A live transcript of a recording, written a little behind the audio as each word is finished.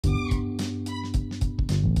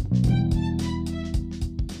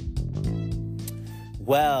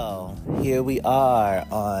Well, here we are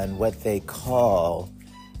on what they call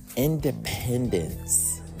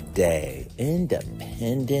Independence Day.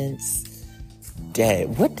 Independence Day.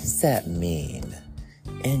 What does that mean?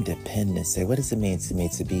 Independence Day. What does it mean to me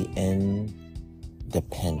to be independent?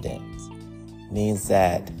 It means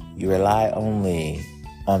that you rely only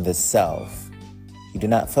on the self. You do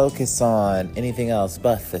not focus on anything else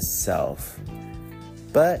but the self.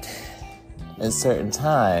 But in certain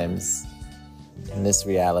times, in this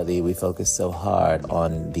reality, we focus so hard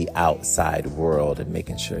on the outside world and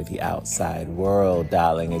making sure the outside world,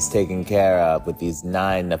 darling, is taken care of with these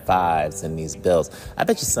 9 to 5s and these bills. I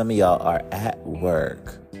bet you some of y'all are at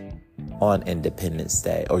work on Independence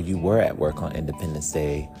Day, or you were at work on Independence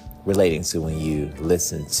Day, relating to when you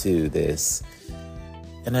listen to this.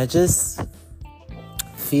 And I just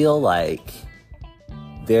feel like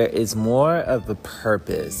there is more of a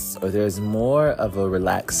purpose, or there's more of a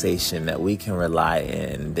relaxation that we can rely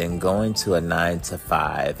in than going to a 9 to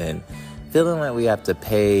 5 and feeling like we have to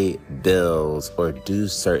pay bills or do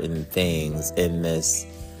certain things in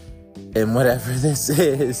whatever this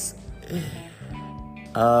is.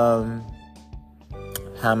 How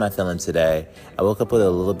am I feeling today? I woke up with a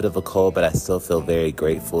little bit of a cold, but I still feel very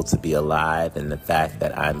grateful to be alive and the fact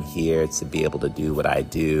that I'm here to be able to do what I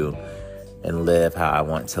do and live how I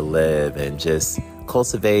want to live and just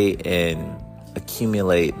cultivate and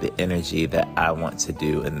accumulate the energy that I want to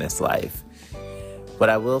do in this life. What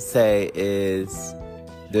I will say is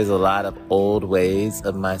there's a lot of old ways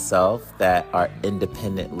of myself that are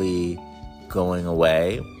independently going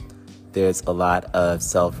away. There's a lot of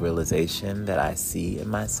self-realization that I see in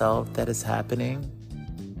myself that is happening.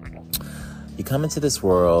 You come into this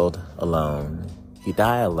world alone, you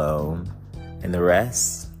die alone, and the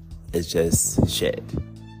rest is just shit.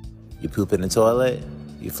 You poop in the toilet,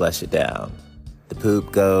 you flush it down. The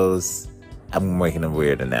poop goes, I'm making a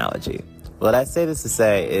weird analogy. What I say this to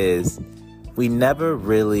say is we never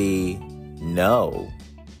really know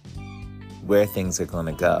where things are going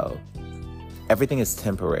to go. Everything is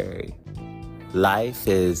temporary. Life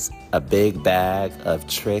is a big bag of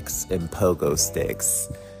tricks and pogo sticks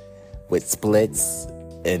with splits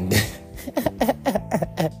and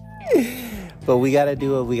but we got to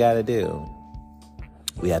do what we got to do.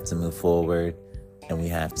 We have to move forward, and we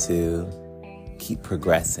have to keep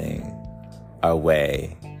progressing our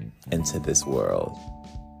way into this world.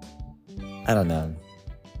 I don't know.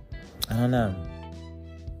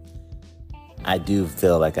 I do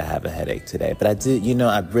feel like I have a headache today, but I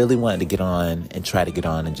really wanted to get on and try to get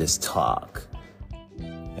on and just talk.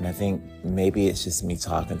 And I think maybe it's just me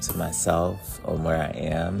talking to myself on where I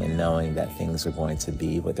am and knowing that things are going to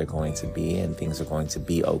be what they're going to be and things are going to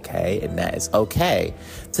be okay. And that is okay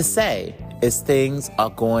to say is things are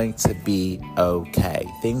going to be okay.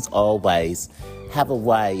 Things always have a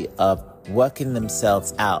way of working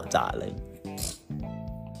themselves out, darling.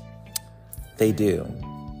 They do.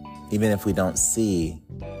 Even if we don't see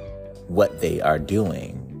what they are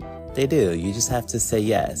doing, they do. You just have to say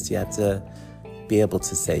yes. You have to be able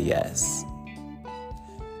to say yes.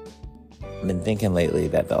 I've been thinking lately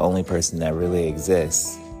that the only person that really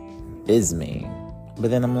exists is me.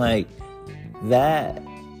 But then I'm like, that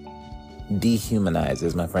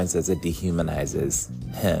dehumanizes, my friend says it dehumanizes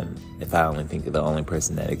him if I only think the only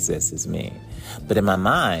person that exists is me. But in my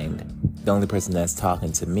mind, the only person that's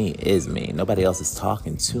talking to me is me. Nobody else is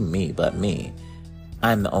talking to me but me.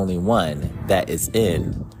 I'm the only one that is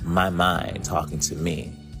in my mind talking to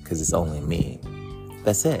me because it's only me.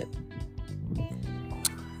 That's it.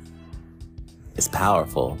 It's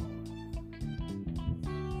powerful.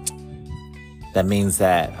 That means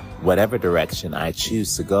that whatever direction I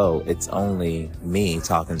choose to go, it's only me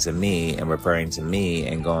talking to me and referring to me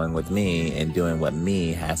and going with me and doing what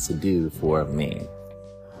me has to do for me.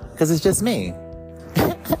 Because it's just me.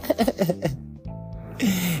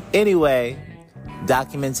 Anyway,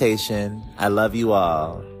 documentation. I love you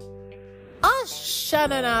all.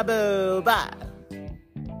 Ashana Nabu. Bye.